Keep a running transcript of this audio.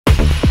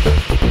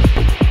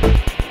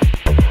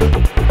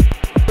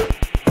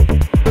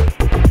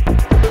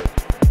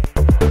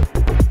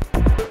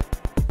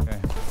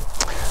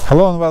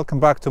Hello and welcome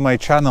back to my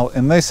channel.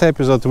 In this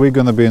episode we're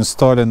going to be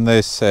installing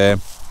this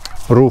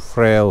roof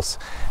rails.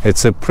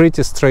 It's a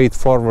pretty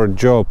straightforward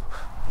job,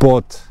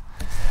 but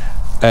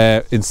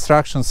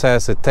instruction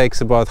says it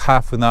takes about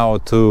half an hour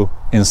to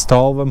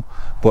install them,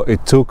 but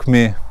it took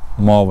me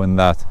more than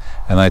that,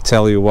 and I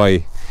tell you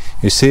why.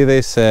 You see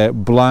these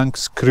blank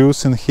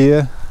screws in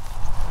here?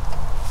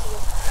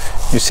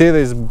 You see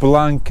these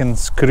blank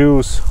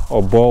screws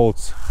or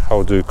bolts,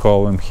 how do you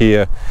call them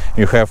here?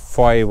 You have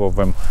 5 of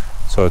them.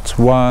 So it's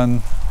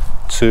 1,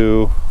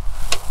 2,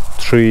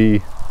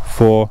 3,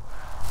 4,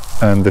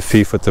 and the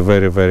 5th at the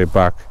very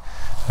back.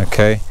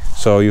 Okay,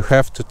 so you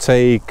have to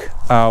take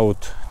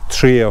out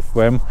 3 of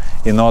them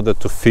in order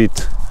to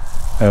fit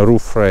a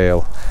roof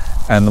rail,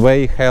 and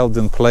they held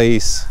in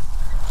place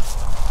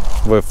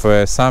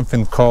with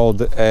something called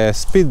a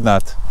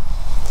Speednut,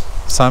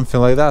 something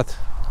like that.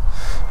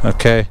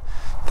 Okay,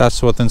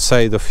 that's what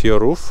inside of your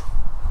roof.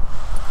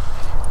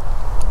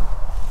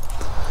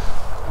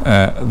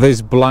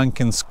 These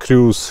blanking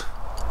screws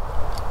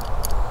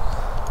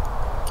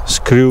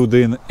screwed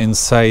in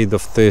inside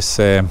of this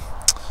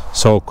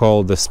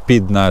so-called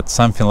Speednut,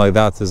 something like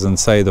that is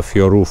inside of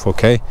your roof.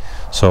 Okay,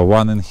 so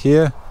 1 in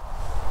here,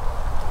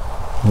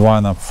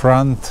 1 up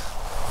front,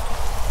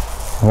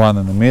 1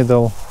 in the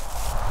middle,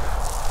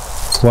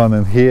 1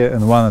 in here,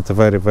 and 1 at the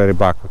very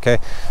back. Okay,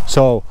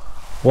 so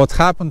what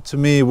happened to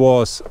me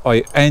was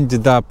I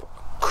ended up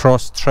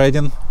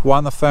cross-threading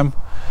one of them,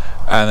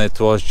 and it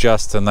was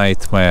just a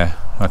nightmare.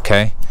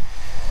 Okay,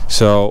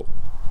 so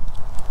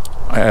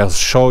I'll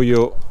show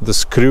you the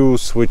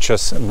screws, which are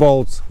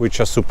bolts, which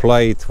are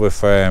supplied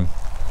with a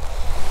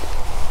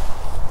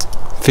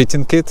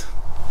fitting kit.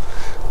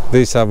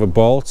 These are the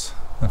bolts.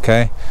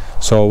 Okay,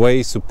 so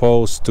we're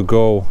supposed to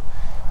go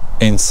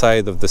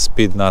inside of the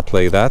Speednut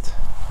like that.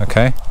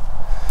 Okay,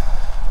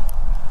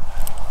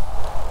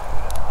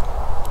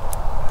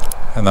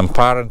 and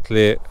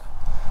apparently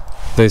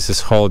this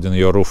is holding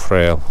your roof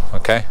rail.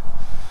 Okay,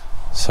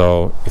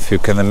 so if you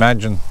can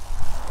imagine,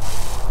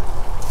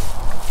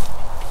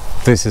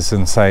 this is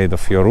inside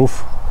of your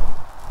roof.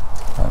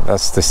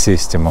 That's the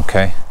system.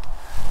 Okay,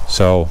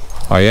 so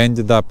I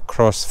ended up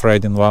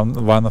cross-threading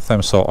one of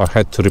them, so I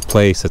had to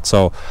replace it.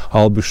 So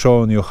I'll be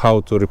showing you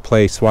how to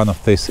replace one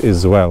of these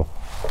as well.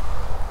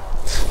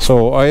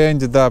 So I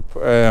ended up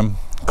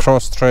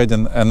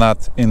cross-threading a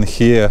nut in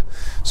here,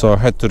 so I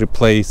had to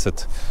replace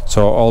it.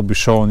 So I'll be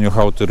showing you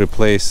how to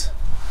replace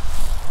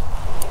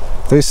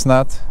this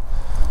nut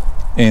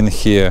in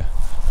here.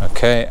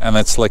 Okay, and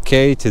it's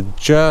located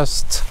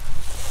just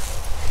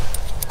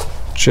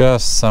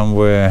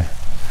somewhere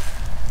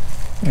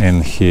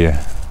in here.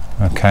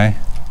 Okay,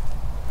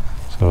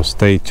 so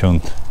stay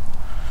tuned.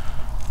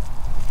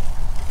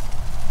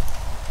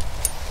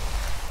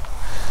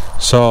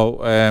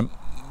 So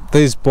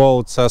these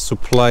bolts are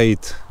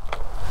supplied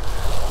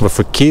with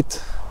a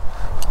kit,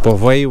 but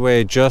they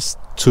were just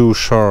too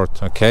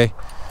short. Okay,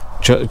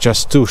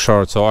 just too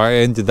short, so I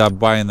ended up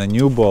buying a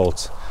new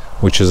bolt,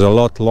 which is a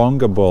lot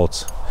longer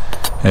bolt,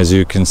 as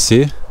you can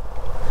see,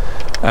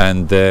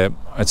 and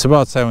it's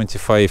about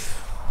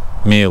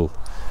 75 mil,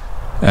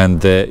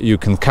 and you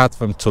can cut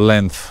them to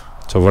length,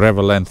 to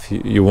whatever length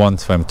you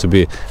want them to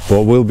be,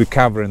 but we'll be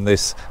covering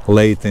this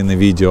late in the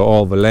video,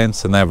 all the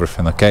lengths and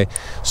everything. Okay,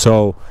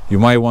 so you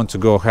might want to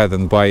go ahead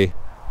and buy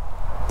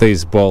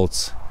these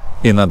bolts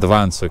in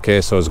advance. Okay,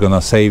 so it's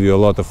gonna save you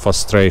a lot of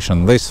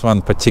frustration. This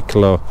one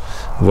particular,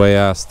 they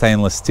are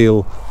stainless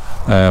steel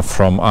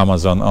from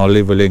Amazon. I'll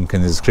leave a link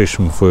in the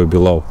description for you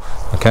below.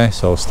 Okay,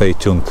 so stay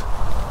tuned.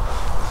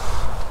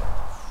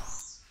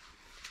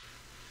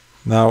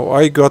 Now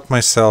I got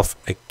myself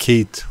a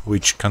kit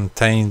which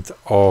contained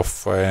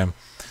of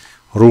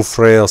roof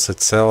rails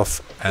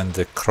itself and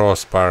the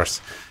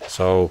crossbars.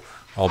 So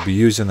I'll be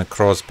using the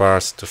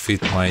crossbars to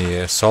fit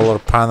my solar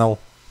panel,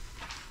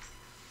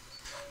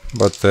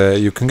 but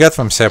you can get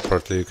them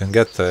separately. You can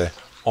get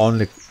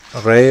only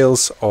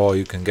rails, or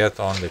you can get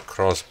only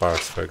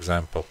crossbars, for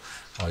example,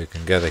 or you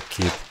can get a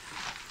kit.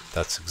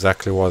 That's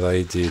exactly what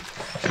I did.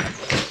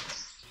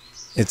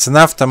 It's an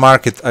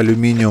aftermarket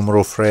aluminium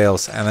roof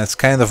rails, and it's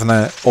kind of an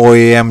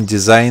OEM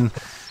design.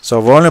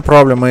 So the only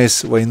problem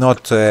is we're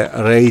not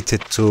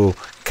rated to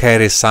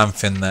carry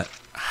something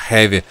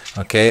heavy.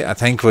 Okay, I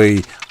think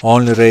we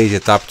only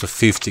rated up to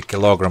 50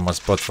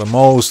 kilograms, but for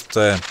most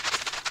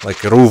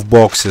like roof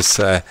boxes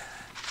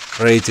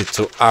rated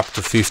to up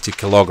to 50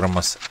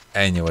 kilograms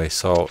anyway,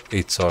 so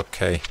it's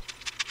okay.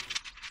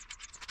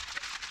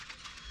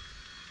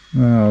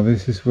 Now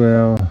this is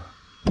where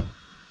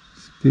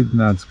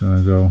Speednut's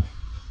gonna go.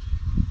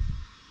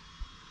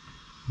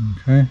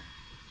 Okay.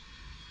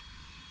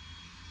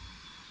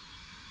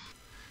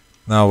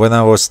 Now when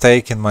I was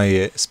taking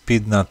my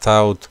Speednut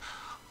out,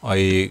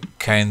 I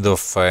kind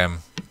of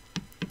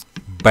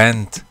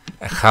bent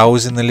a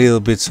housing a little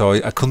bit, so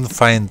I couldn't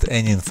find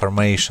any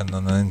information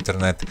on the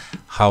internet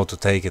how to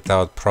take it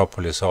out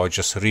properly, so I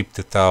just ripped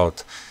it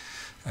out,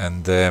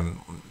 and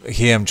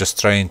here I'm just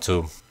trying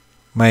to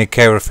make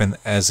everything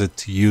as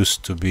it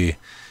used to be,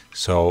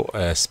 so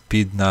a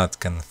Speednut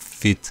can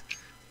fit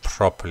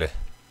properly,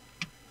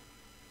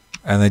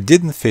 and it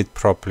didn't fit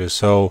properly,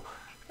 so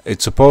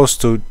it's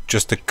supposed to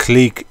just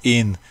click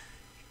in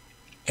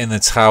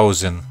its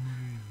housing,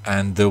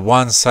 and the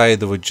one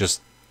side of it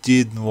just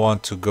didn't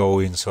want to go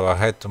in, so I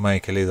had to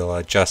make a little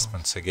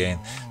adjustments again.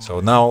 So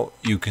now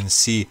you can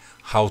see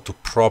how to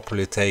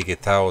properly take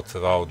it out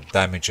without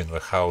damaging the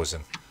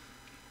housing.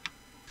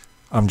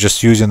 I'm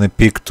just using a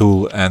pick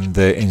tool and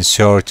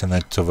inserting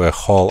it to the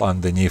hole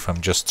underneath.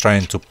 I'm just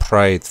trying to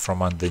pry it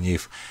from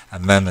underneath,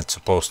 and then it's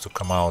supposed to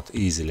come out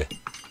easily.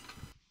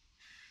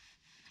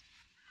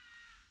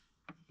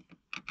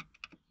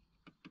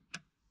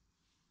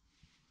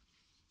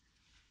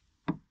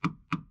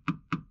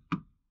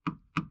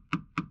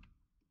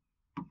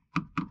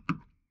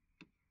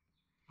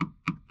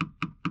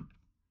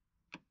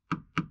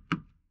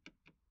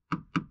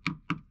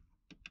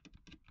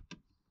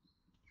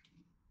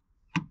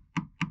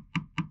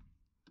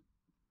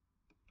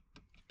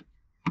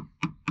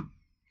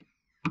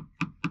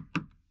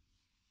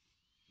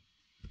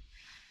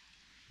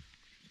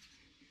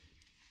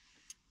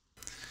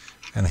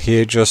 And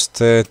here just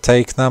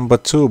take number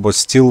 2, but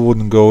still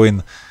wouldn't go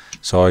in,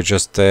 so I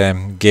just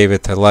gave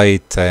it a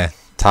light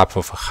tap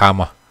of a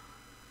hammer.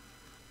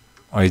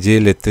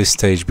 Ideally at this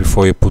stage,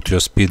 before you put your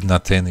speed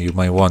nut in, you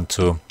might want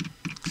to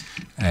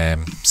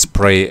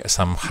spray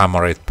some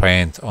hammerite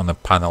paint on the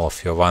panel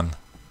of your van.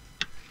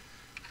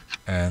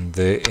 And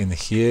in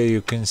here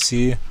you can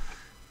see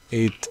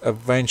it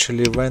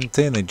eventually went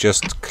in, it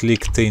just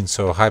clicked in,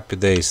 so happy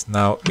days,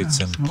 now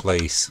it's in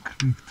place.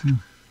 Clicked in.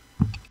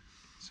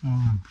 It's all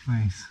in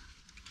place.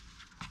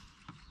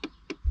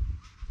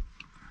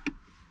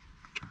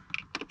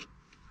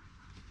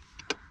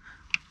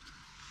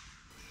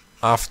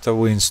 After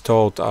we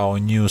installed our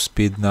new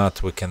speed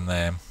nut, we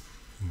can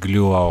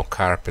glue our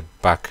carpet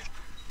back.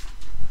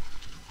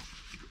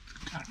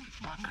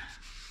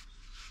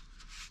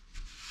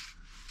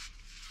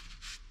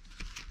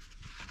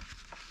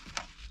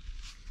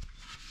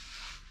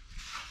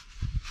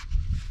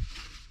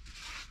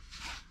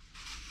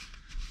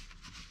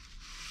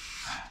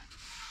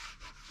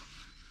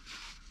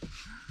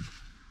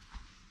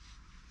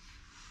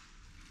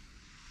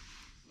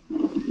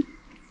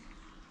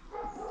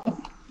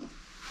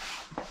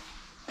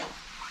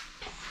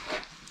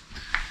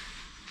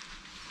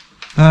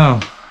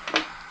 Now,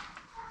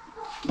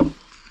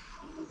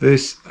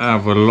 this is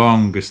the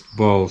longest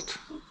bolt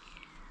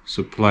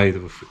supplied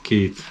with a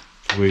kit,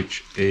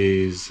 which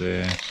is,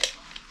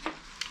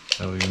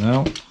 tell you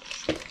now,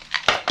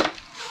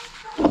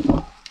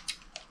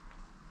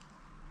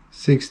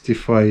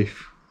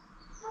 65,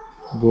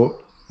 but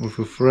with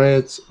the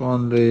threads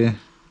only,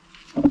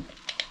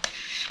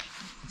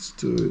 let's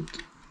do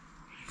it,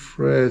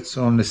 threads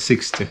only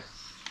 60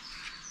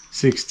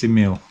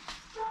 mil,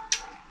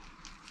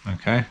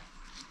 okay,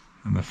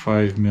 and the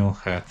 5 mil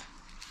head,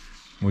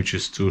 which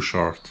is too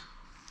short.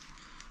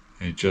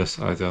 It just,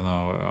 I don't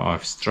know,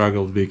 I've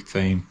struggled big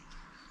time,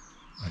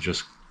 I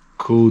just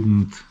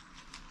couldn't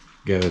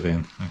get it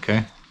in,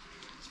 okay,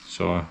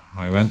 so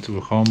I went to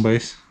the home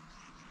base,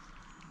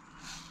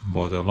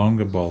 bought a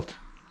longer bolt,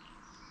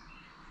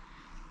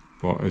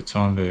 but it's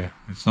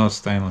not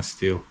stainless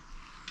steel.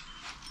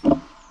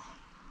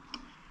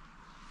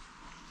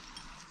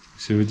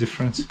 See the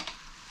difference?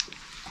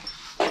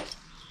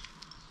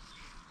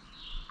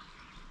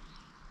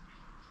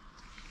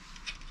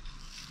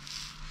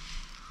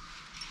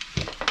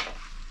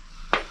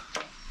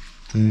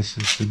 This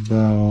is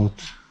about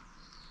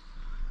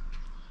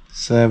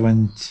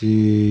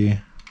 73,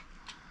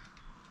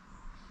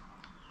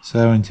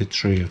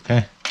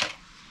 okay?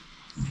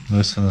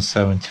 This one is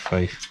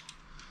 75.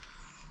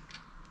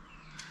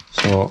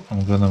 So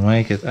I'm gonna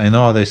make it, I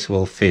know this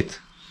will fit.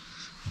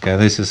 Okay,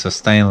 this is a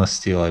stainless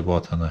steel I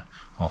bought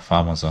off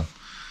Amazon.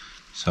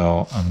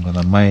 So I'm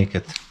gonna make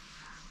it,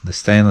 the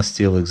stainless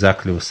steel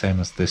exactly the same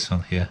as this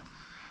one here.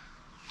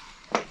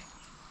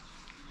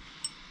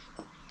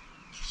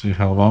 See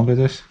how long it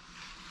is?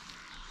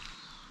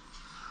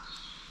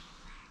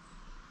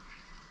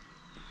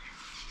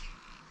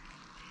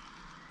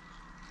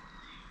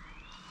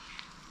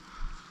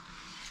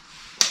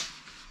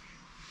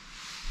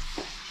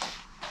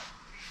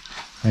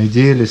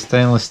 Ideally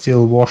stainless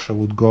steel washer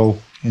would go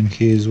in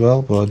here as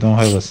well, but I don't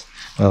have it.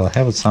 Well, I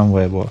have it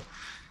somewhere, but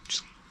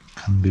just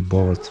can't be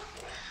bothered.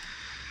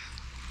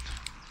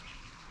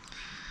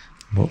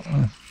 But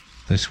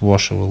this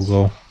washer will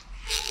go.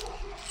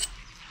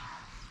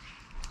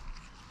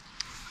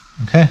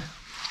 Okay.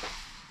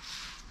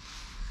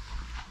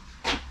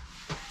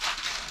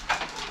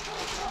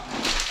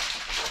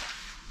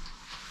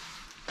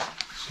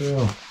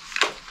 So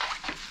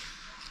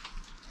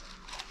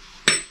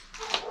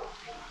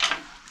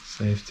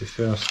safety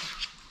first.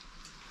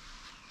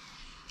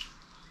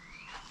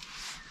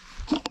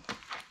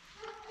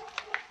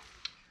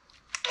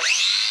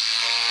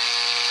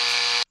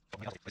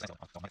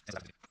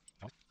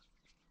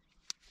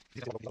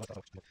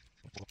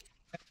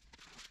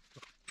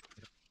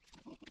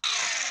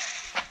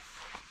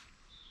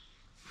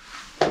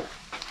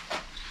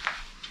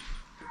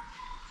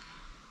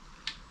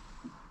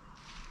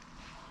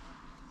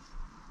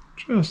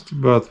 Just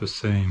about the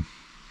same.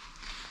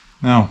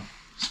 Now,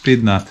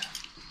 Speednut.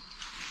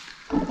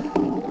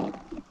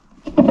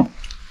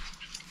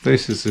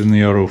 This is in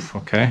your roof,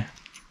 okay?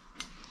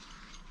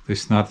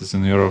 This nut is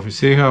in your roof. You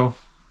see how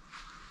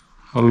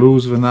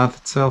loose the nut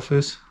itself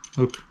is?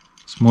 Look,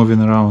 it's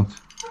moving around.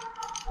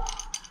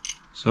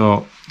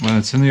 So when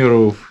it's in your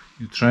roof,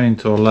 you're trying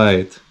to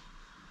lay it.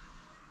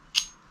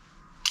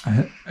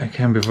 It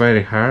can be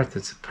very hard.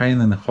 It's a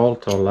pain in the hole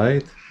to lay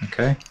it,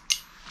 okay?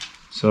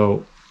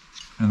 So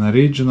an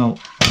original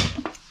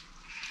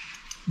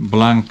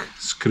blank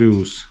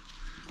screws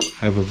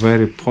have a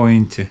very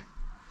pointy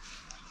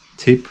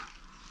tip.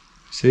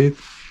 See it?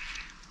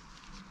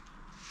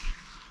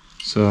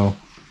 So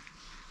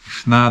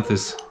if nut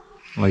is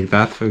like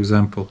that, for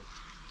example,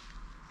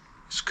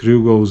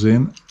 screw goes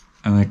in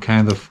and I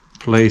kind of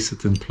place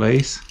it in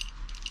place,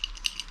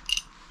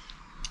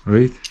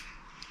 right?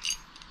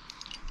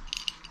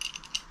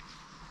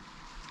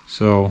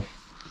 So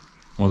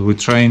what we're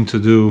trying to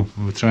do,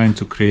 we're trying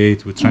to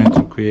create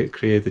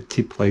a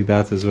tip like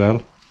that as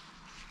well.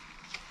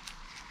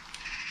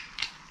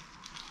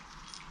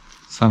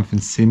 Something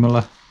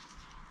similar.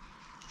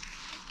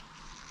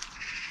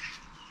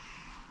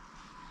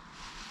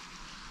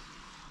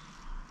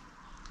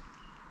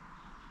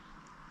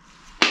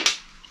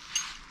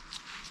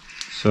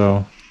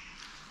 So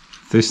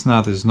this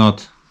nut is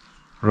not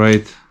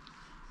right,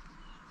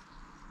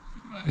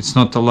 it's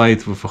not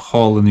aligned with a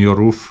hole in your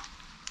roof.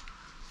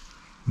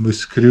 The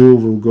screw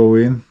will go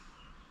in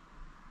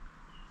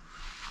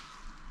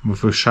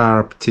with a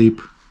sharp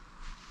tip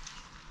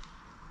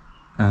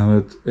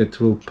and it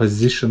will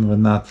position the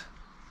nut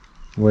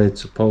where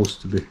it's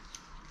supposed to be.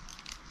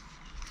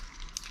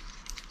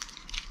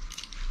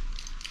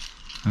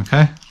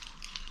 Okay?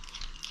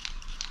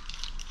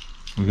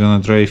 We're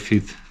gonna dry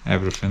fit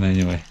everything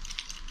anyway,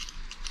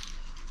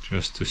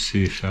 just to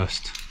see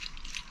first.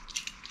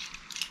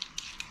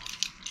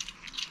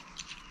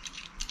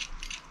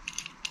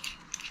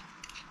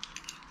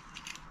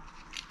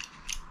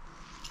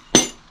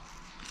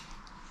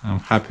 I'm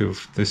happy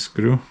with this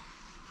screw,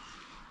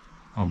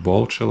 or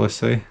bolt shall I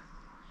say.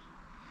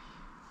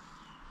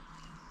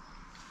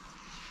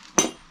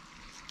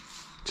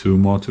 Two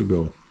more to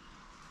go.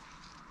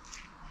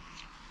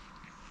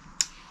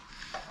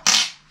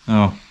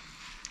 Now,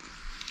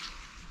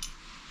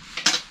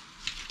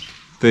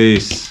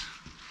 these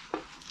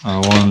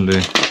are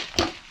only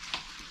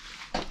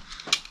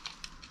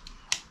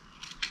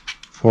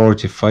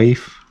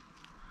 45,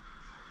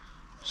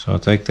 so I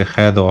take the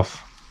head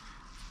off.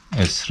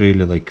 It's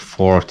really like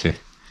 40,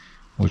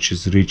 which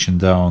is reaching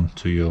down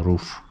to your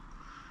roof.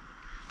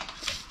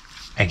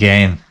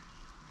 Again,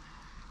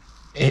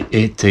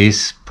 it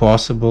is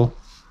possible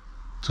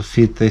to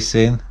fit this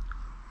in,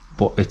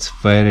 but it's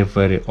very,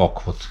 very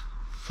awkward.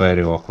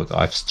 Very awkward.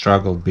 I've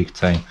struggled big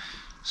time.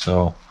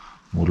 So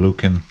we're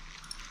looking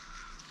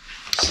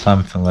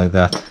something like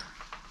that.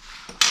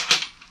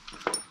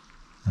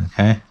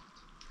 Okay,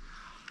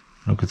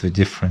 look at the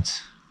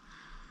difference.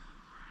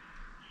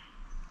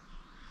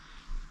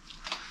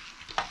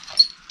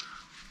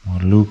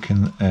 We're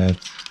looking at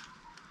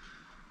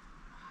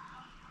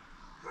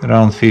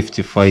around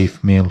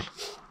 55 mil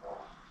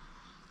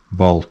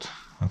bolt.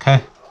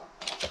 Okay,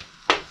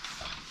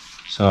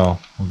 so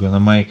we're gonna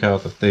make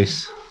out of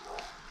this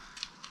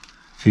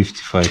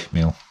 55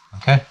 mil.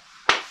 Okay,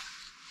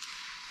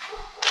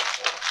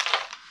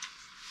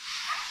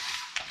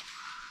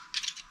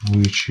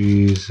 which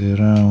is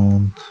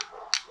around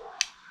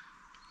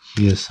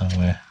here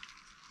somewhere.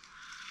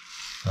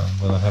 So I'm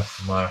gonna have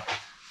to mark it.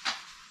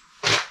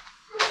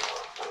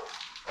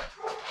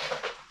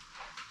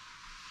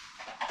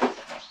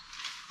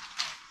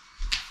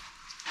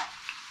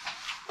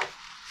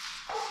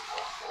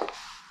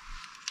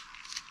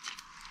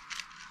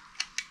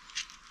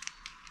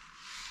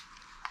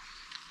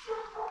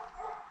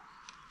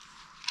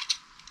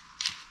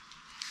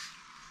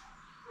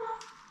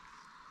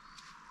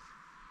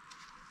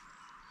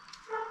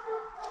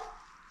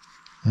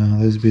 Now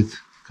this bit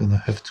gonna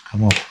have to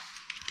come off.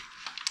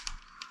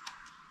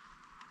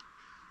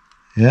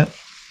 Yeah.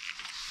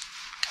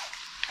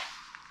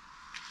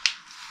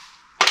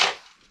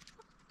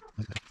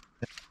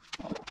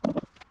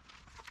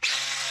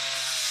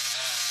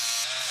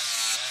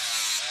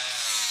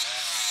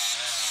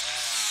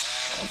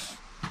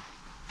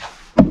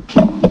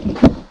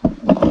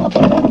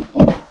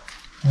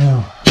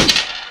 Now.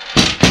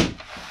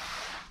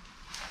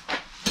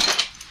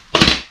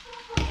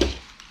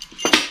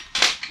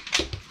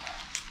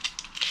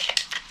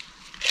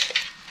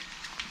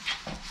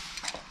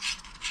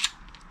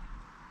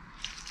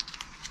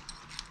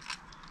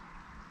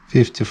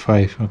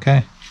 $55,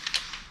 okay.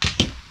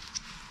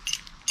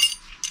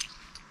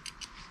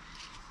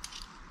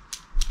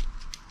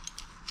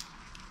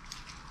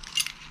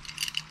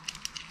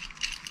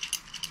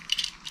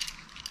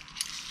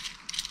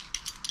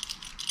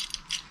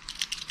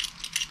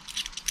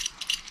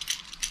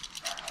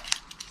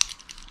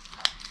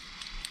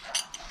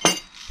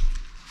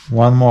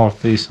 One more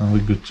of this and we're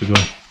good to go.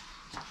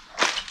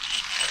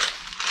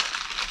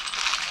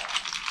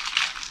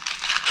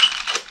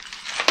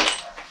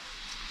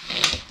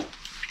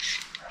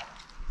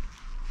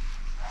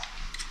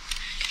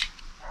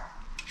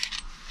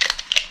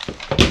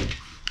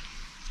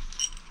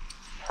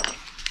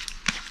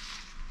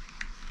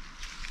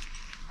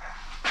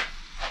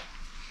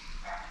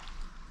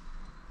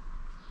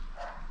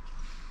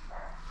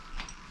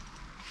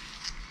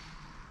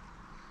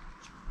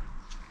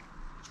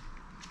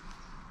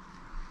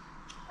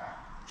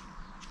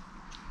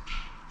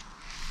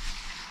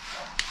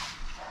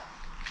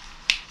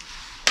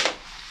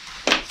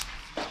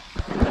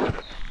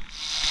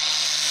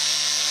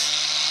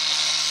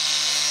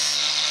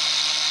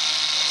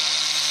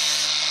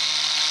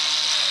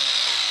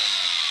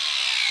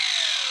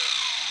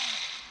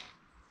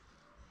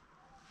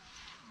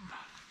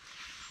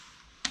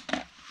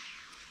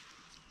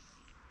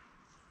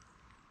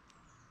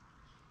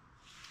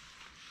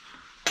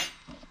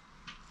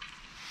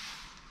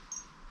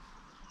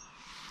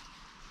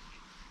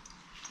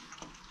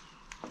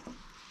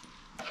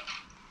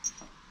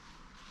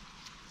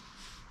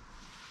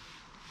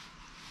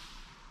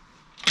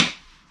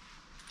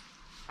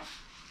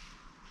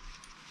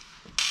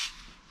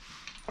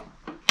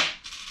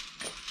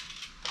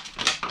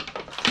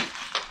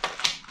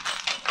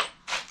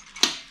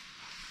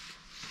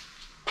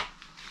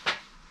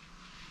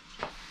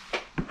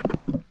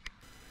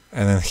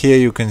 And then here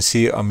you can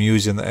see I'm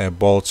using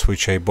bolts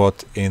which I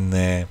bought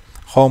in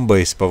home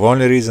base, but the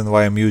only reason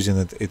why I'm using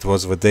it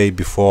was the day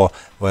before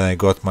when I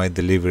got my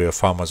delivery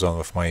of Amazon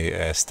with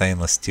my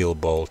stainless steel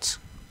bolts.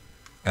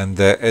 And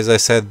as I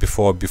said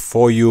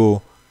before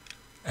you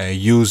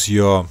use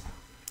your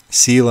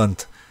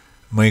sealant,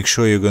 make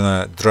sure you're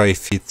gonna dry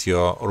fit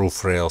your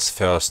roof rails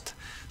first,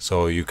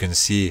 so you can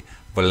see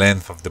the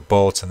length of the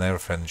bolts and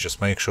everything. Just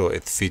make sure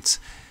it fits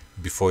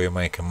before you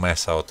make a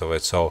mess out of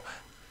it. So,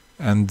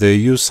 and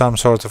use some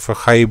sort of a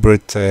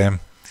hybrid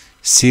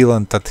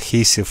sealant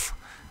adhesive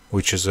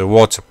which is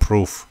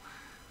waterproof,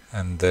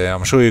 and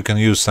I'm sure you can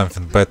use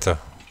something better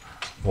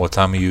what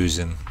I'm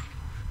using.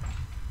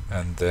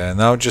 And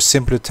now just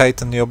simply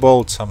tighten your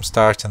bolts. I'm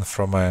starting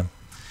from a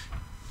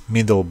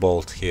middle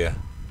bolt here.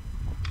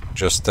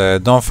 Just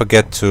don't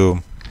forget to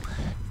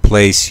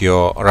place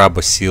your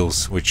rubber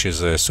seals, which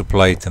is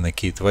supplied in the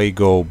kit. They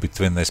go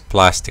between this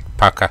plastic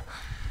packer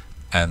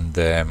and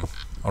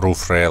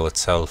roof rail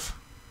itself.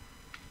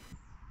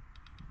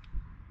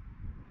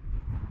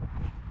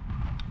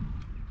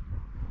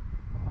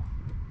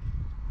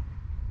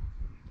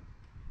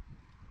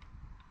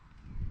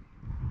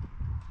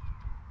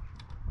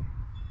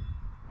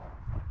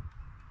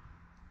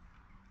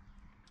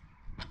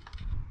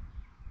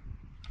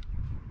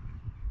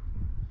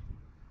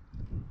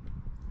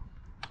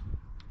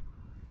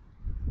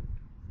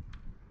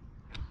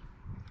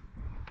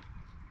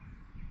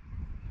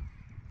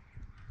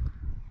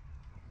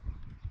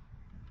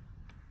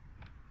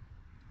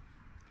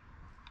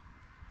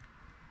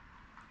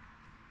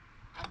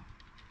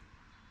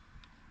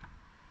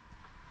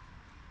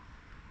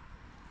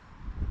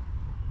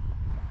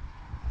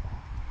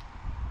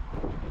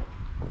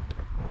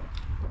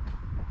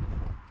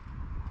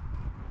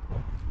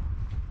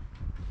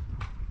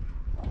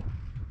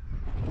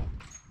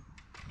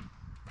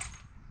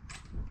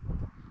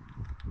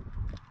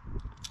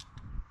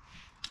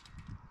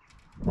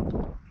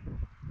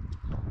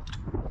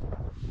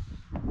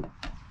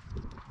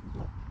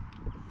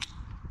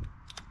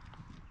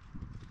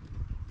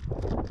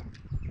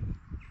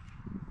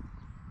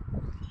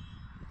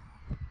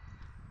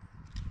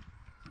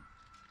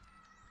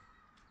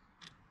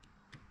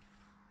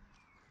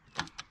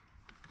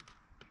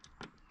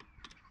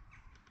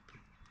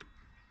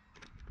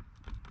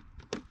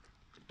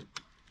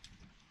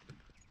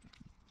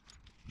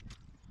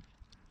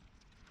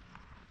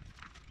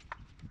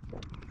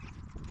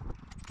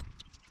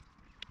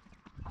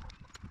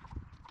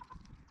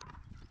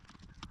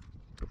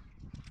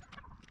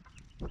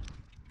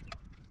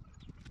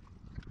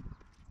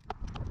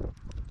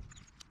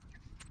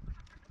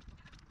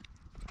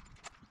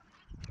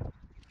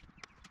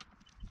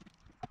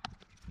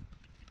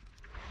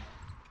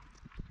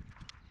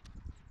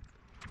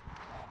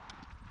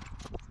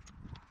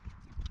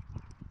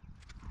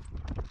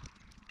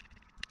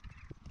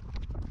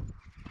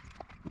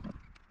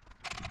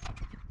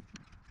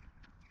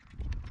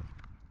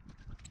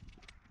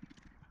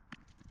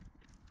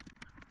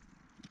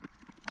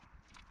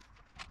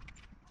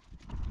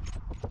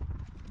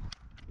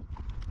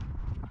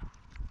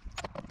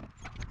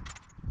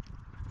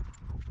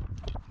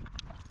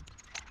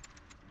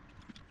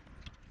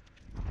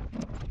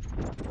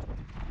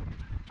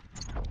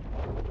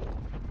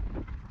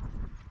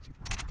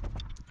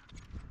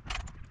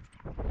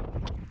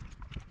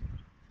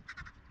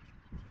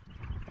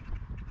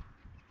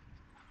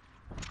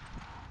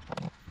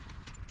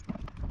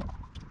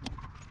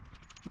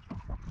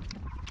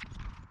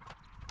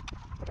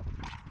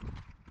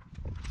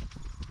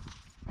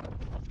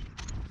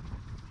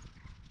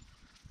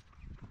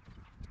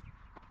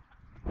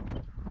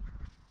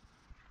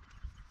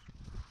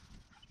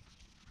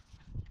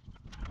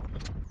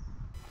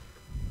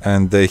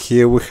 And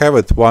here we have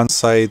it. One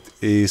side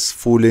is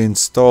fully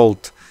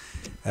installed.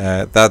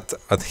 That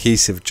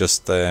adhesive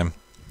just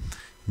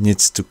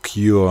needs to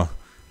cure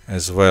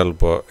as well,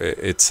 but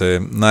it's a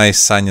nice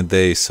sunny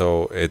day,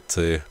 so it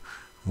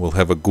will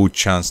have a good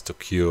chance to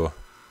cure.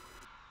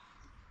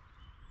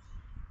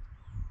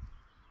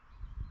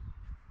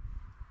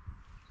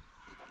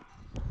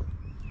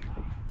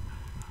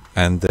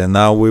 And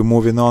now we're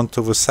moving on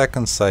to the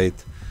second side.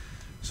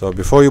 So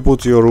before you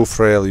put your roof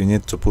rail, you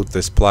need to put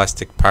these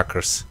plastic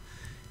packers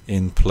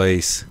in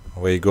place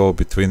where you go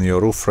between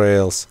your roof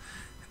rails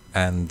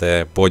and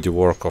the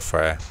bodywork of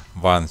a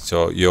van.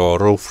 So your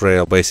roof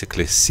rail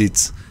basically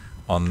sits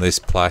on these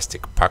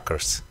plastic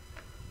packers.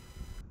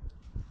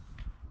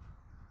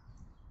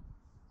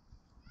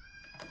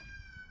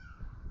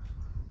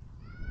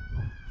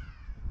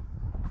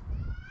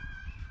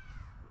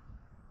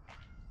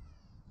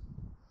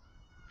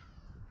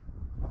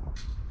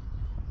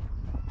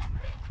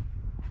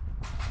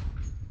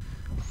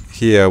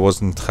 Here I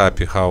wasn't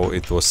happy how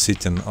it was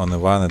sitting on the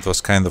van. It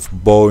was kind of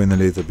bowing a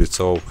little bit,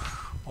 so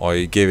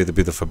I gave it a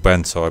bit of a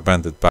bend, so I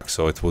bent it back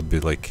so it would be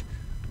like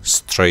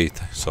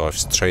straight. So I've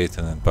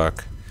straightened it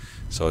back,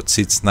 so it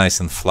sits nice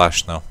and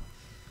flush now.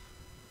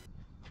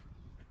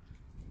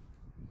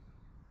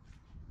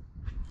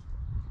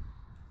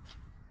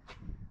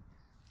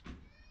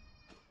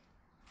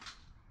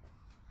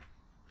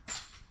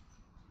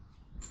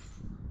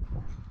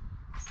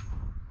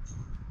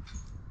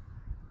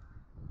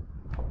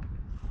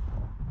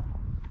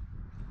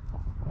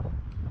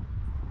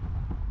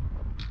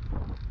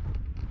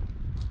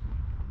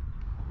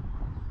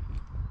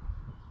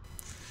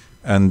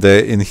 And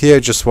in here I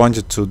just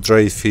wanted to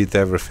dry fit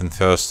everything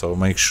first, so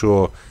make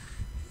sure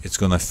it's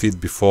gonna fit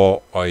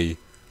before I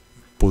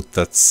put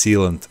that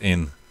sealant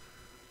in.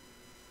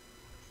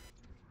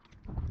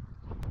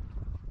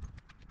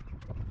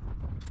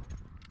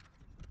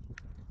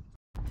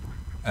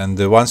 And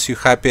once you're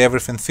happy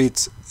everything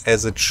fits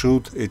as it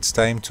should, it's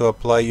time to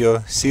apply your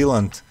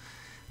sealant.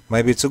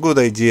 Maybe it's a good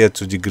idea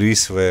to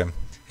degrease the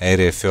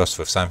area first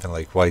with something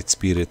like white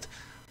spirit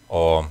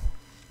or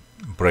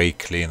brake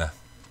cleaner.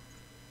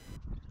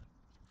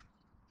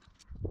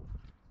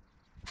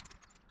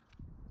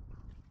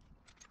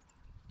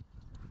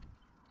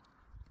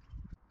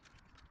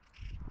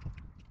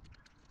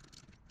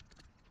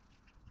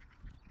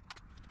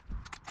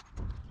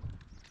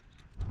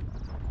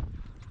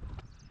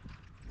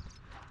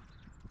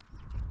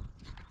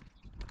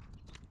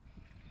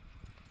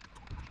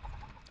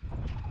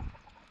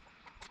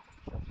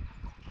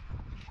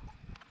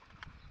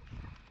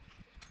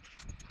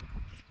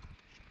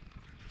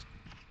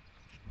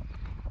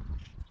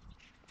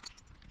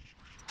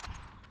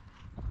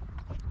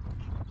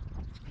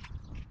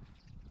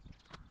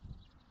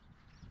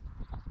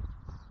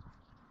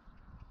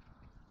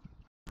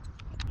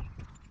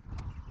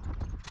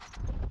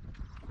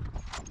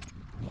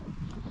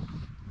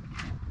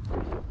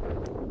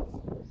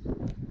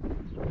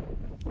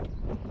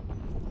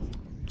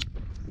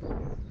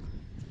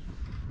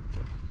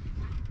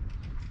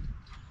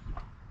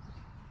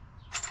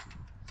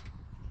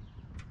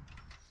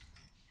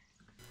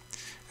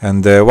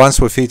 And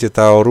once we fitted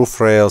our roof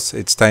rails,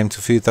 it's time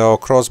to fit our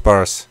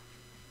crossbars.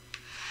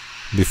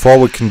 Before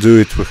we can do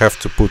it, we have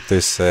to put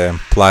this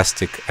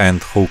plastic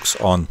end hooks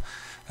on.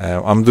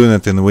 I'm doing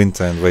it in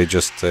winter and they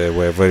just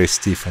were very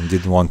stiff and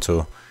didn't want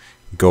to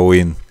go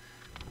in.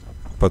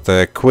 But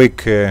a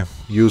quick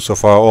use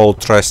of our old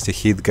trusty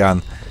heat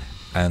gun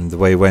and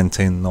they went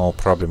in, no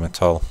problem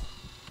at all.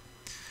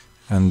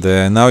 And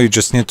now you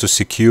just need to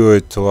secure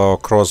it to our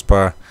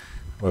crossbar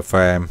with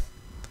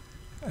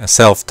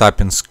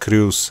self-tapping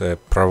screws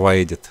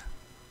provided.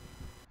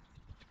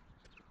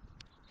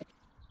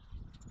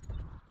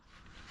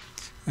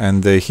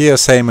 And here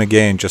same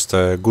again, just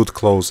a good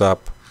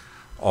close-up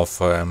of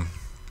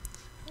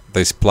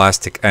these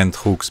plastic end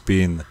hooks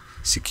being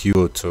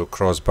secured to a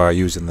crossbar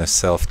using the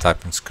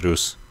self-tapping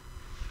screws.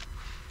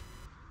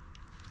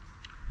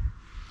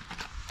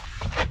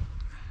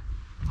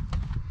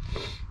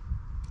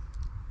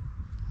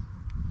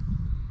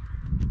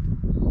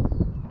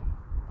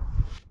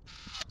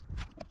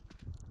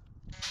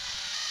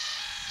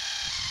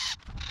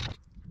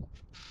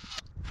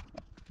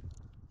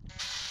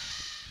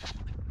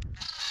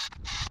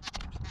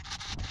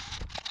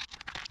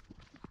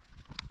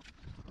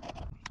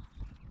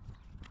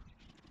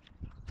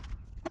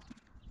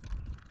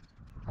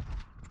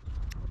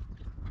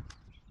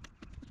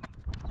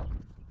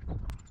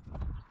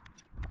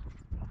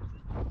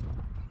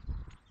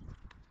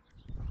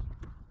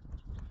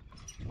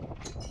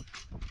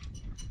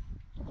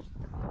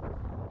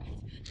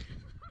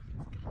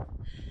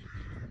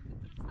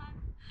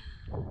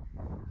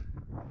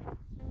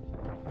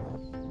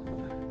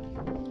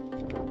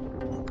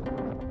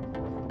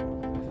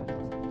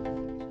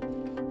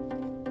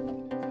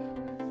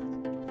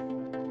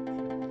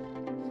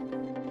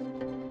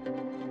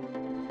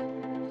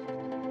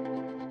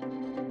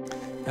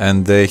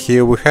 And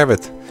here we have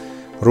it.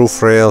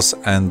 Roof rails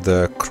and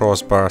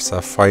crossbars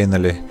are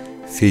finally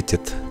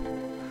fitted.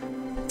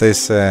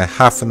 This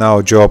half an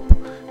hour job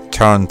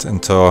turned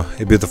into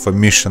a bit of a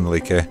mission,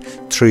 like a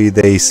 3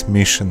 days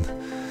mission.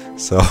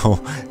 So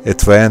at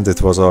the end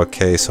it was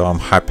okay, so I'm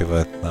happy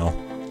with it now.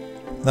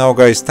 Now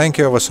guys, thank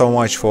you ever so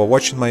much for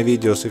watching my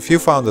videos. If you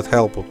found it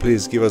helpful,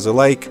 please give us a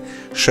like,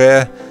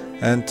 share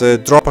and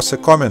drop us a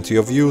comment.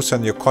 Your views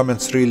and your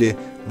comments really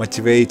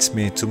motivates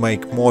me to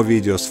make more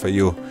videos for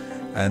you.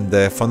 And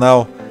for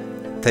now,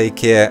 take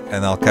care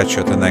and I'll catch you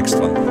at the next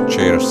one.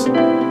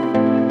 Cheers.